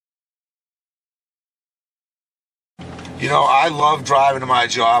You know, I love driving to my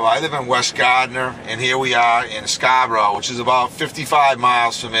job. I live in West Gardner, and here we are in Scarborough, which is about 55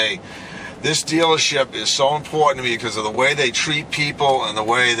 miles from me. This dealership is so important to me because of the way they treat people and the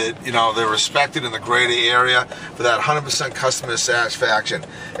way that, you know, they're respected in the greater area for that 100% customer satisfaction.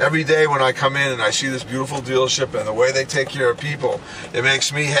 Every day when I come in and I see this beautiful dealership and the way they take care of people, it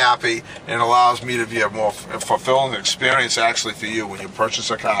makes me happy and allows me to be a more fulfilling experience actually for you when you purchase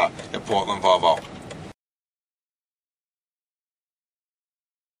a car at Portland Volvo.